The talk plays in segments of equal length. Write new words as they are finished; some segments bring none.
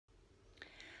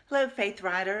Hello, Faith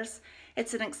Riders.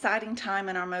 It's an exciting time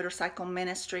in our motorcycle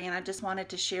ministry, and I just wanted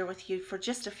to share with you for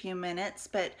just a few minutes.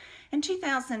 But in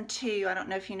 2002, I don't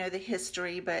know if you know the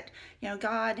history, but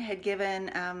God had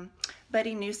given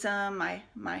Buddy Newsome,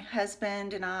 my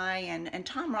husband, and I, and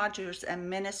Tom Rogers a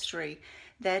ministry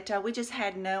that we just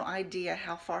had no idea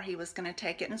how far he was going to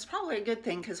take it. And it's probably a good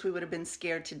thing because we would have been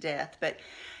scared to death. But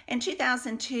in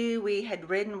 2002, we had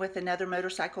ridden with another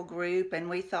motorcycle group, and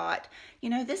we thought,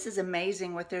 this is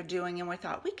amazing what they're doing. And we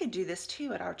thought we could do this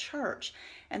too at our church.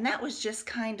 And that was just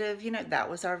kind of, that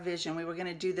was our vision. We were going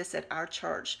to do this at our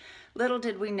church. Little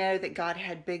did we know that God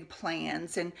had big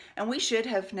plans. And we should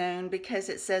have known, because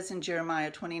it says in Jeremiah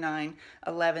 29:11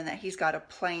 that he's got a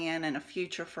plan and a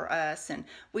future for us. And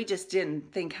we just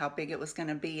didn't think how big it was going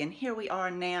to be. And here we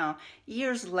are now,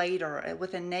 years later,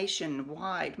 with a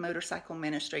nationwide motorcycle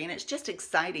ministry. And it's just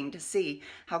exciting to see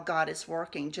how God is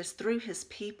working just through his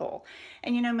people.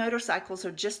 And motorcycles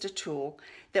are just a tool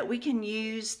that we can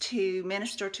use to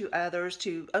minister to others,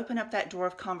 to open up that door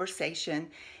of conversation.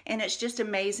 And it's just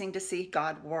amazing to see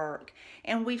God work.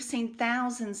 And we've seen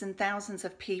thousands and thousands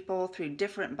of people through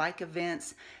different bike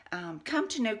events come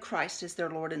to know Christ as their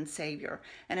Lord and Savior.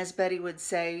 And as Betty would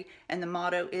say, and the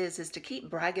motto is to keep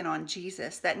bragging on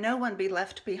Jesus, that no one be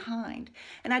left behind.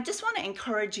 And I just want to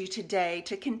encourage you today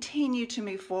to continue to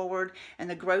move forward in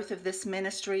the growth of this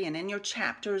ministry and in your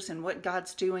chapters and what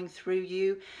God's doing through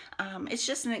you. It's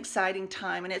just an exciting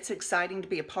time, and it's exciting to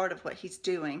be a part of what he's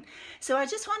doing. So I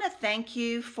just want to thank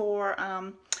you for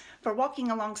walking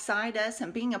alongside us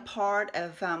and being a part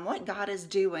of what God is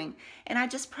doing. And I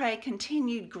just pray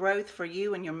continued growth for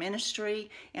you and your ministry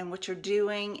and what you're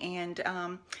doing.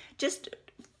 And just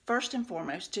first and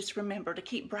foremost, just remember to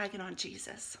keep bragging on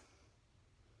Jesus.